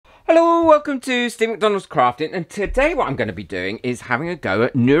Hello, welcome to Steve McDonald's Crafting, and today what I'm going to be doing is having a go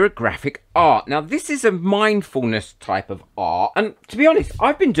at neurographic art. Now this is a mindfulness type of art, and to be honest,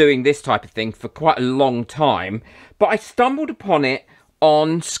 I've been doing this type of thing for quite a long time, but I stumbled upon it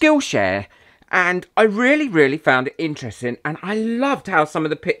on Skillshare, and I really found it interesting, and I loved how some of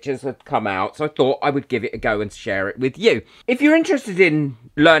the pictures had come out, so I thought I would give it a go and share it with you. If you're interested in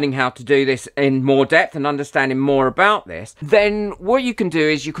learning how to do this in more depth and understanding more about this, then what you can do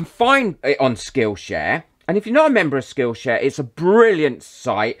is you can find it on Skillshare, and if you're not a member of Skillshare, it's a brilliant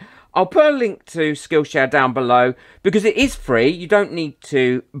site. I'll put a link to Skillshare down below because it is free. You don't need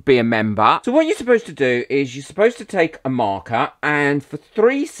to be a member. So what you're supposed to do is you're supposed to take a marker and for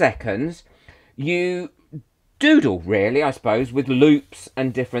 3 seconds you doodle, really, I suppose, with loops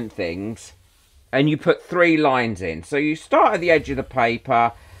and different things, and you put 3 lines in. So you start at the edge of the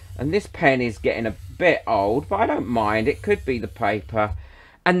paper, and this pen is getting a bit old, but I don't mind, it could be the paper,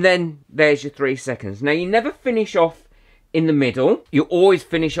 and then there's your 3 seconds. Now you never finish off in the middle, you always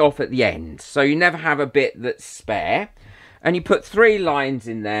finish off at the end, so you never have a bit that's spare, and you put 3 lines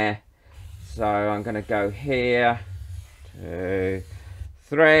in there. So I'm going to go here, 2,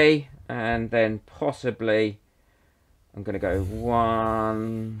 3, and then possibly I'm going to go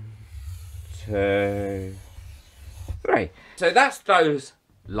 1, 2, 3. So that's those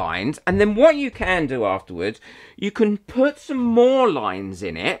lines, and then what you can do afterwards, you can put some more lines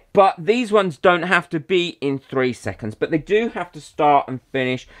in it, but these ones don't have to be in 3 seconds, but they do have to start and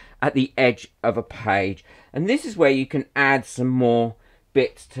finish at the edge of a page, and this is where you can add some more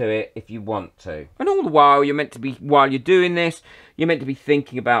bits to it if you want to. And all the while while you're doing this, you're meant to be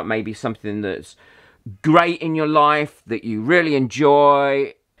thinking about maybe something that's great in your life that you really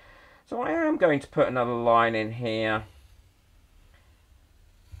enjoy. So I am going to put another line in here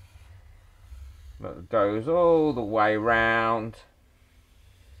that goes all the way round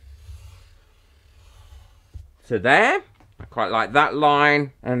to there. I quite like that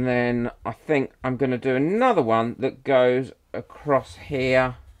line, and then I think I'm going to do another one that goes across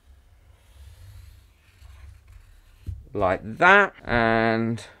here like that,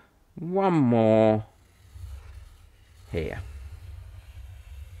 and one more here.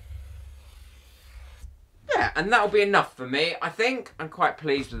 Yeah, and that'll be enough for me, I think. I'm quite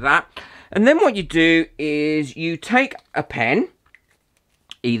pleased with that. And then what you do is you take a pen,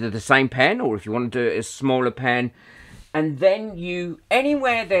 either the same pen, or if you want to do it as a smaller pen, and then you,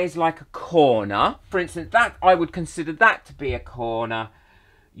 anywhere there's like a corner, for instance, that I would consider that to be a corner,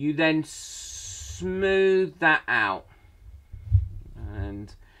 you then smooth that out.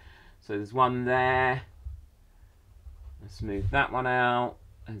 And so there's one there, smooth that one out,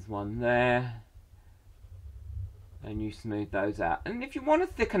 there's one there, and you smooth those out. And if you want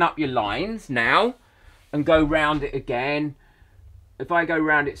to thicken up your lines now and go round it again, if I go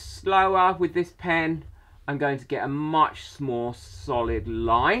round it slower with this pen, I'm going to get a much more solid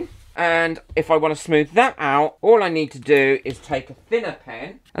line. And if I want to smooth that out, all I need to do is take a thinner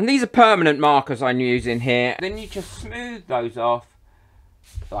pen, and these are permanent markers I'm using here, then you just smooth those off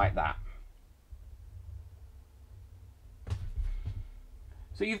like that.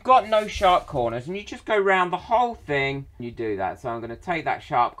 So you've got no sharp corners, and you just go round the whole thing and you do that. So I'm going to take that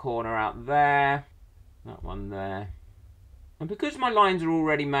sharp corner out there, that one there. And because my lines are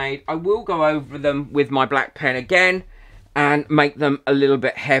already made, I will go over them with my black pen again and make them a little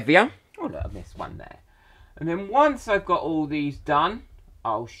bit heavier. Oh look, I missed one there. And then once I've got all these done,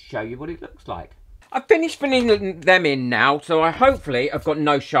 I'll show you what it looks like. I've finished filling them in now, so hopefully I've got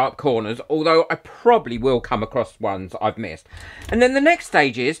no sharp corners, although I probably will come across ones I've missed. And then the next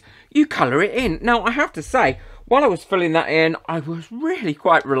stage is you colour it in. Now I have to say, while I was filling that in, I was really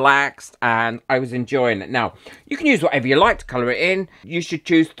quite relaxed and I was enjoying it. Now, you can use whatever you like to colour it in. You should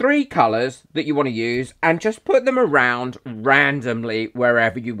choose 3 colours that you want to use and just put them around randomly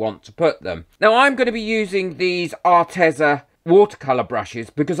wherever you want to put them. Now, I'm going to be using these Arteza watercolour brushes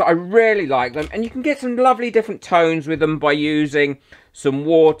because I really like them, and you can get some lovely different tones with them by using some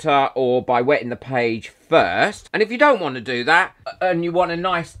water or by wetting the page first. And if you don't want to do that and you want a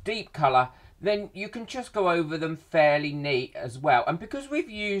nice deep colour, then you can just go over them fairly neat as well. And because we've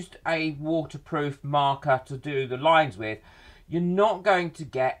used a waterproof marker to do the lines with, you're not going to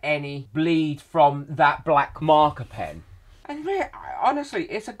get any bleed from that black marker pen. And really, honestly,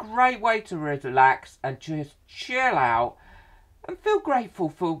 it's a great way to relax and just chill out and feel grateful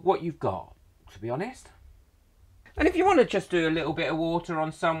for what you've got, to be honest. And if you want to just do a little bit of water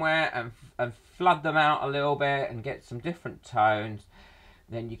on somewhere and flood them out a little bit and get some different tones,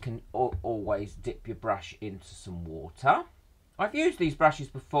 then you can always dip your brush into some water. I've used these brushes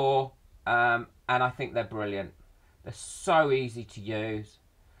before and I think they're brilliant. They're so easy to use.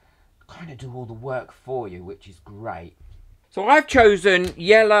 kind of do all the work for you, which is great. So I've chosen a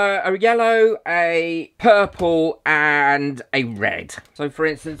yellow, a purple, and a red. So for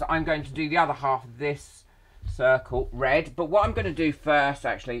instance, I'm going to do the other half of this circle red. But what I'm going to do first,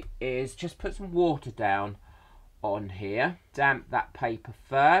 actually, is just put some water down on here. Damp that paper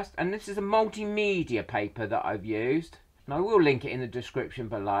first. And this is a multimedia paper that I've used. And I will link it in the description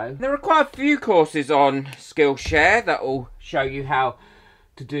below. There are quite a few courses on Skillshare that will show you how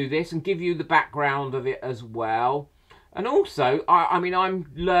to do this and give you the background of it as well. And also, I mean,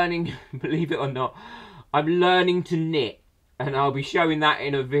 I'm learning, believe it or not, I'm learning to knit. And I'll be showing that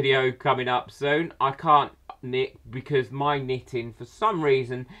in a video coming up soon. I can't knit because my knitting, for some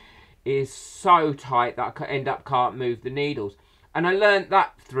reason, is so tight that I can't move the needles. And I learned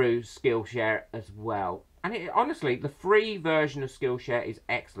that through Skillshare as well. And honestly, the free version of Skillshare is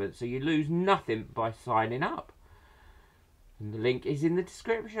excellent. So you lose nothing by signing up. And the link is in the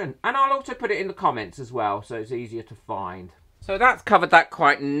description. And I'll also put it in the comments as well, so it's easier to find. So that's covered that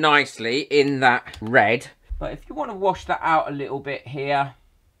quite nicely in that red. But if you want to wash that out a little bit here,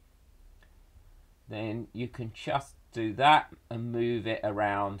 then you can just do that and move it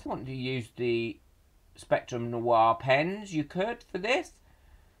around. If you want to use the Spectrum Noir pens, you could for this.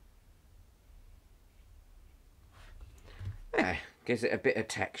 Yeah, gives it a bit of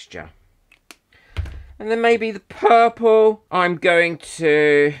texture. And then maybe the purple, I'm going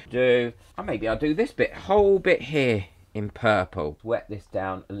to do, maybe I'll do this bit, whole bit here in purple. Wet this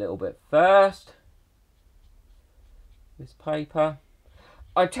down a little bit first. This paper.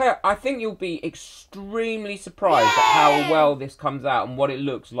 I think you'll be extremely surprised at how well this comes out and what it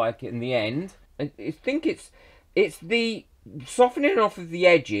looks like in the end. I think it's the softening off of the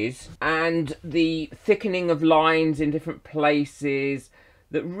edges and the thickening of lines in different places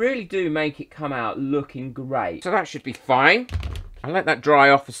that really do make it come out looking great. So that should be fine. I'll let that dry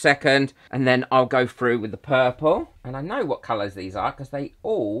off a second and then I'll go through with the purple. And I know what colours these are because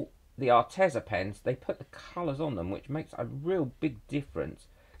the Arteza pens, they put the colours on them, which makes a real big difference.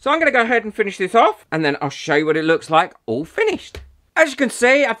 So I'm going to go ahead and finish this off and then I'll show you what it looks like all finished. As you can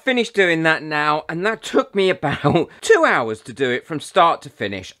see, I've finished doing that now, and that took me about 2 hours to do it from start to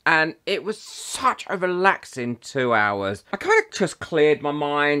finish, and it was such a relaxing 2 hours. I kind of just cleared my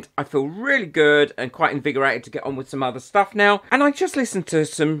mind. I feel really good and quite invigorated to get on with some other stuff now, and I just listened to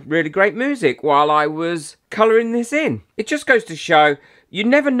some really great music while I was colouring this in. It just goes to show you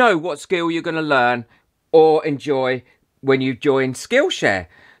never know what skill you're going to learn or enjoy when you join Skillshare.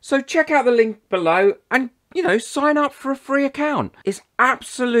 So check out the link below and sign up for a free account. It's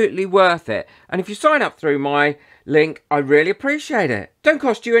absolutely worth it. And if you sign up through my link, I really appreciate it. Don't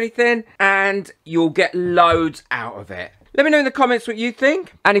cost you anything and you'll get loads out of it. Let me know in the comments what you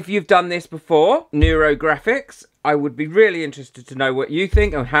think. And if you've done this before, Neurographics, I would be really interested to know what you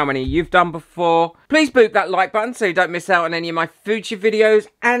think and how many you've done before. Please boot that like button so you don't miss out on any of my future videos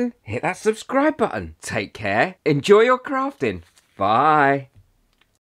and hit that subscribe button. Take care. Enjoy your crafting. Bye.